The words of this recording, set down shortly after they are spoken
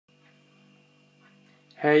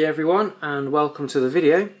Hey everyone, and welcome to the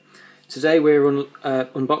video. Today we're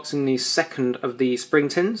unboxing the second of the spring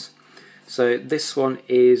tins. So this one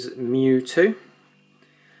is Mewtwo.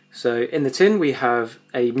 So in the tin we have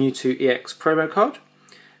a Mewtwo EX promo card.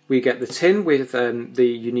 We get the tin with the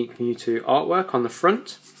unique Mewtwo artwork on the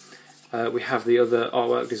front. We have the other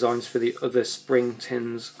artwork designs for the other spring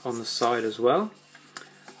tins on the side as well.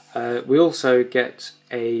 We also get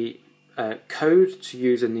a code to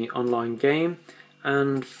use in the online game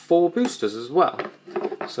and 4 boosters as well.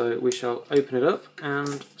 So we shall open it up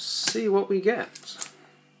and see what we get.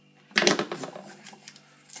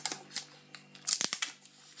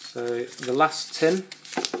 So the last tin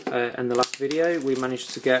and the last video we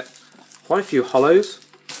managed to get quite a few hollows,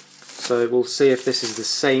 so we'll see if this is the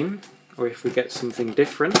same or if we get something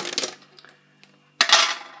different.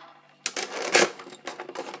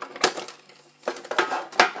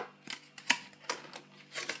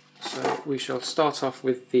 So we shall start off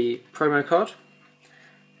with the promo card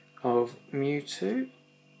of Mewtwo.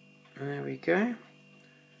 There we go.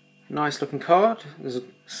 Nice looking card. There's a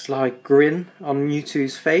sly grin on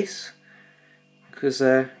Mewtwo's face because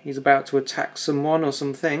he's about to attack someone or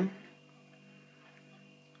something.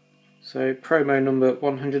 So promo number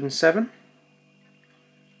 107.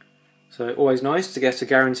 So always nice to get a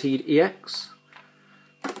guaranteed EX.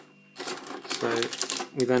 So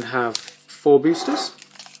we then have 4 boosters.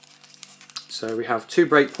 So we have 2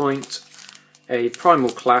 Breakpoint, a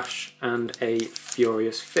Primal Clash and a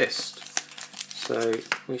Furious Fist. So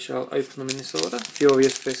we shall open them in this order.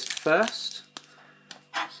 Furious Fist first.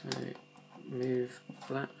 So move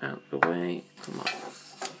that out the way. Come on.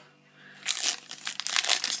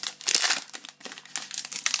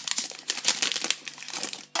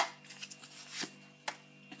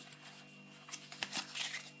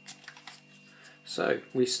 So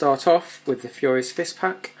we start off with the Furious Fist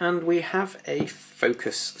pack and we have a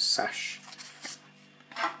Focus Sash.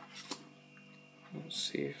 Let's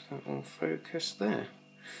see if that will focus there.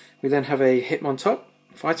 We then have a Hitmontop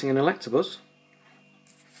fighting an Electabuzz.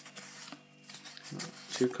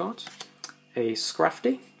 2 cards. A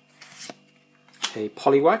Scrafty. A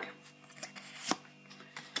Poliwag.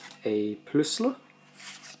 A Plusler.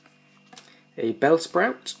 A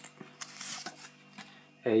Bellsprout.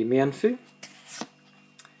 A Mienfoo.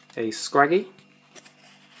 A Scraggy.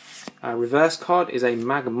 Our reverse card is a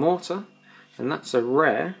Magmortar, and that's a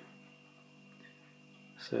rare,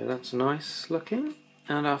 so that's nice looking.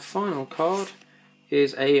 And our final card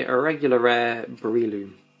is a regular rare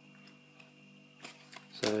Breloom.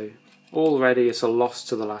 So already it's a loss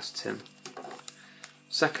to the last tin.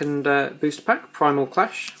 Second booster pack, Primal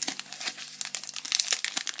Clash.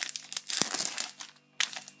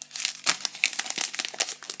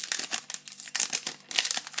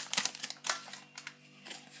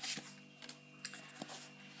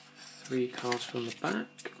 Three cards from the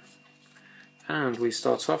back, and we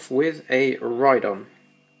start off with a Rhydon.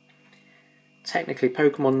 Technically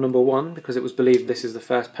Pokemon number 1 because it was believed this is the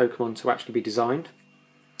first Pokemon to actually be designed.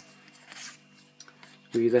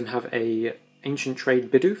 We then have a Ancient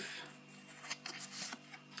Trade Bidoof,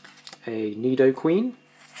 a Nidoqueen,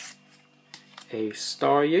 a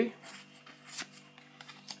Staryu,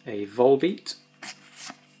 a Volbeat,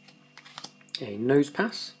 a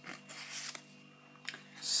Nosepass,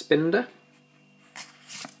 Spinder,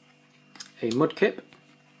 a Mudkip.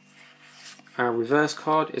 Our reverse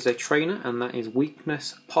card is a trainer, and that is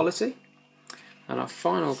Weakness Polity. And our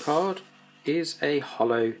final card is a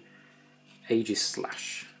Holo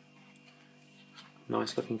Aegislash.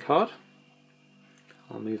 Nice looking card.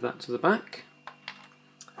 I'll move that to the back.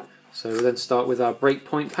 So we'll then start with our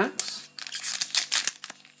Breakpoint packs.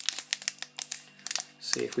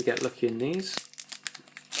 See if we get lucky in these.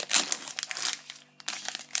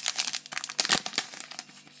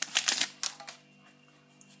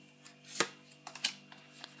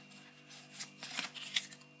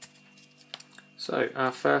 So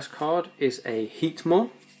our first card is a Heatmore,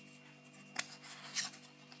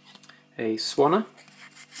 a Swanna,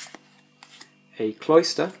 a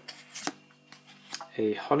Cloyster,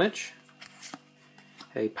 a Honedge,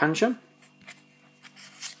 a Pancham,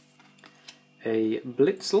 a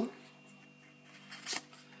Blitzel,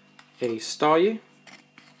 a Staryu,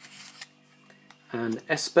 and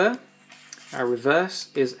Esper. Our reverse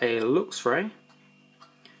is a Luxray,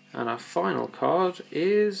 and our final card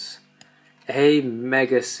is a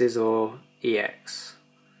Mega Scizor EX.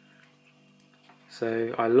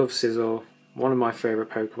 So I love Scizor, one of my favourite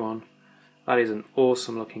Pokemon. That is an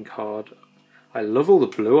awesome looking card. I love all the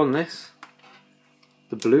blue on this.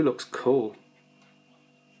 The blue looks cool.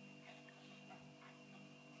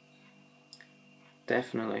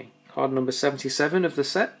 Definitely. Card number 77 of the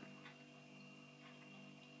set.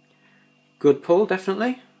 Good pull,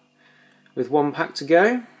 definitely. With one pack to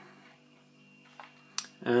go.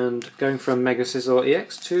 And going from Mega Scizor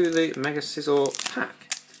EX to the Mega Scizor pack.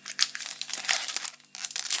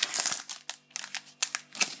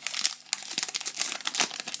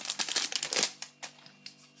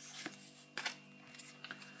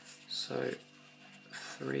 So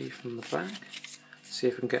 3 from the back. See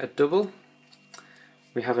if we can get a double.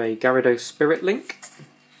 We have a Gyarados Spirit Link,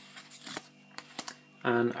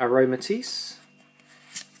 an Aromatisse,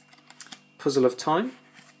 Puzzle of Time,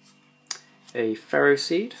 a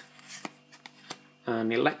Ferroseed, an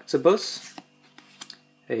Electabuzz,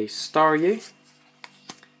 a Staryu,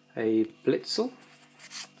 a Blitzel,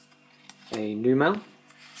 a Numel.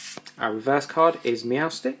 Our reverse card is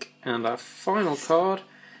Meowstic, and our final card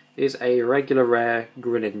is a regular rare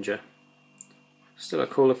Greninja. Still a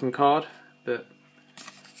cool looking card, but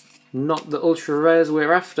not the ultra rares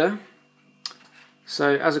we're after.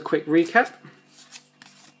 So as a quick recap,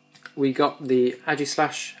 we got the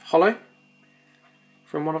Aegislash Holo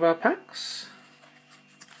from one of our packs.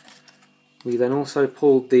 We then also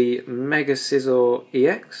pulled the Mega Scizor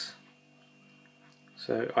EX.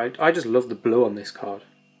 So I just love the blue on this card.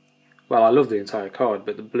 Well, I love the entire card,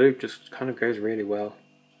 but the blue just kind of goes really well.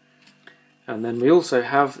 And then we also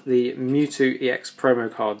have the Mewtwo EX promo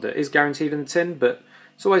card that is guaranteed in the tin, but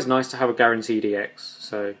it's always nice to have a guaranteed EX,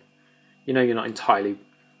 so you know you're not entirely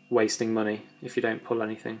wasting money if you don't pull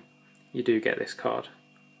anything. You do get this card.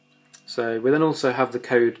 So we then also have the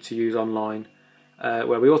code to use online,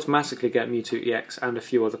 where we automatically get Mewtwo EX and a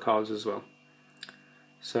few other cards as well.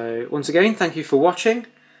 So once again, thank you for watching,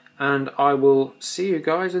 and I will see you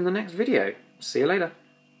guys in the next video. See you later.